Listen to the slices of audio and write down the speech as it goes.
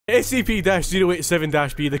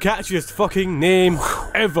SCP-087-B, the catchiest fucking name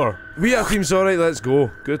ever. We are Team Sawrite, let's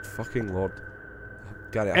go. Good fucking lord.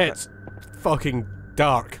 Gary, It's fucking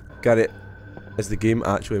dark. Gary, is the game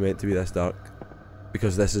actually meant to be this dark?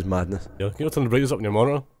 Because this is madness. Yeah, can you turn the brightness up on your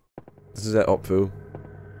monitor? This is it up full.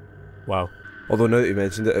 Wow. Although now that you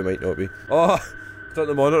mentioned it, it might not be. Oh! Turn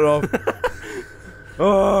the monitor off.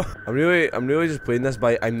 Oh! I'm really just playing this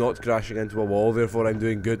by I'm not crashing into a wall, therefore I'm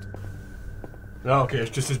doing good. No, okay, it's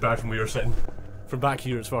just as bad from where you're sitting. From back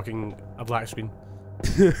here, it's fucking a black screen.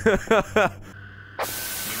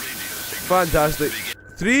 Fantastic.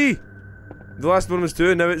 3! The last one was 2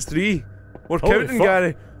 and now it's 3. We're counting,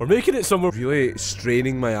 Gary. We're making it somewhere. Really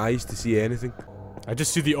straining my eyes to see anything. I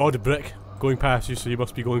just see the odd brick going past you, so you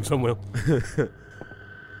must be going somewhere.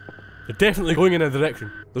 You're definitely going in a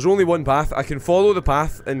direction. There's only one path. I can follow the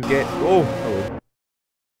path and get... Oh, hello.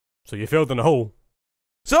 So you fell in a hole.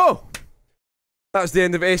 So! That's the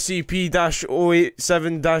end of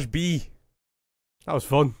SCP-087-B. That was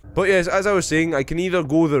fun. But yes, as I was saying, I can either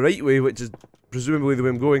go the right way, which is presumably the way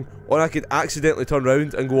I'm going, or I could accidentally turn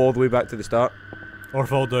round and go all the way back to the start. Or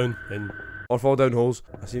fall down in... Or fall down holes.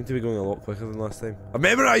 I seem to be going a lot quicker than last time. I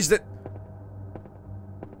memorised it!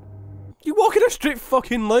 You walk in a straight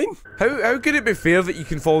fucking line? How could it be fair that you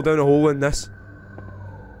can fall down a hole in this?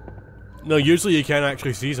 No, usually you can't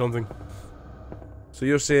actually see something. So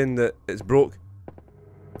you're saying that it's broke?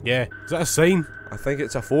 Yeah. Is that a sign? I think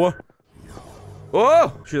it's a 4.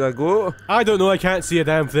 Oh! Should I go? I don't know, I can't see a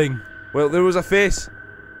damn thing. Well, there was a face.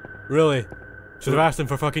 Really? Should have asked him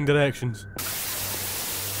for fucking directions.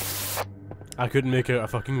 I couldn't make out a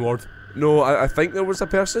fucking word. No, I think there was a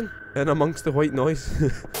person in amongst the white noise.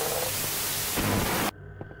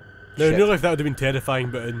 Now in real life that would have been terrifying,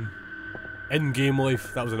 but in game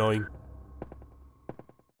life that was annoying.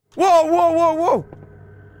 Whoa, whoa, whoa, whoa!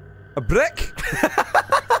 A brick?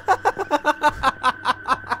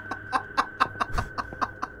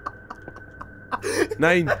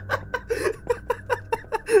 Nine.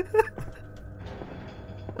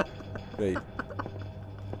 Right.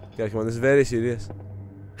 Okay, come on, this is very serious.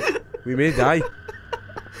 We may die.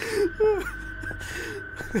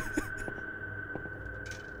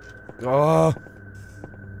 Oh.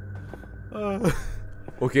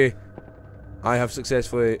 Okay. I have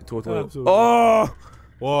successfully totally... Absolutely. Oh!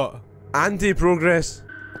 What? Anti-progress.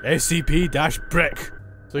 SCP-brick.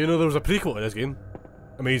 So you know there was a prequel to this game?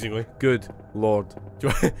 Amazingly. Good lord.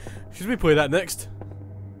 Should we play that next?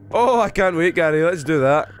 Oh, I can't wait, Gary. Let's do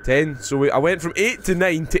that. 10. So I went from 8 to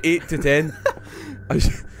 9 to 8 to 10.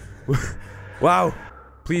 Wow.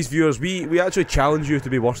 Please, viewers, we actually challenge you to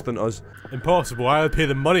be worse than us. Impossible. I would pay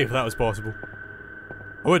the money if that was possible.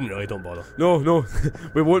 I wouldn't really, don't bother. No, no.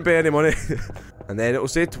 We won't pay any money. And then it'll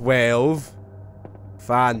say 12.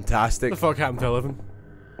 Fantastic. What the fuck happened to 11?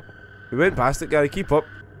 We went past it, Gary. Keep up.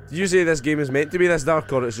 Did you say this game is meant to be this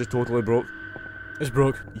dark, or it's just totally broke? It's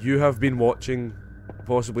broke. You have been watching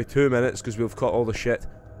possibly 2 minutes, because we've cut all the shit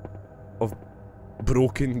of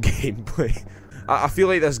broken gameplay. I feel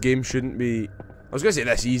like this game shouldn't be... I was gonna say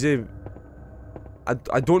this easy.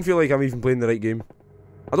 I don't feel like I'm even playing the right game.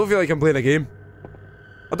 I don't feel like I'm playing a game.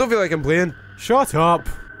 I don't feel like I'm playing. Shut up!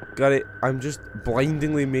 Gary, I'm just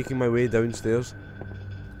blindingly making my way downstairs.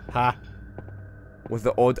 Ha. With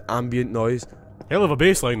the odd ambient noise. Hell of a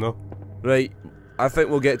baseline though. Right, I think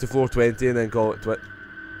we'll get to floor 20 and then call it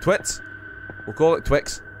Twits? We'll call it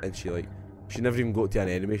Twix. And she never even got to an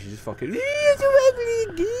enemy, she just fucking...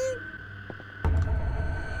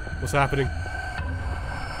 What's happening?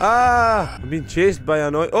 Ah! I'm being chased by a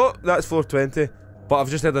noise. Oh, that's floor 20. But I've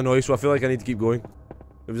just heard a noise, so I feel like I need to keep going.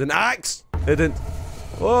 It was an axe! It didn't.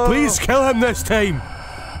 Oh. Please kill him this time!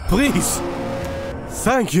 Please!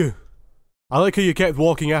 Thank you! I like how you kept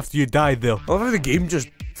walking after you died there. I love how the game just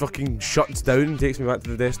fucking shuts down and takes me back to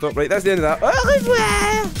the desktop. Right, that's the end of that. Au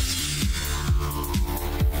revoir!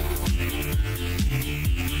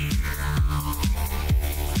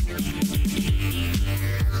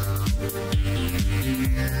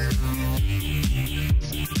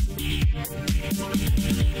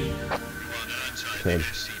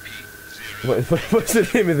 What's the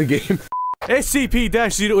name of the game?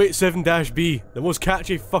 SCP-087-B, the most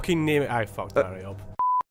catchy fucking name. I fucked that right up.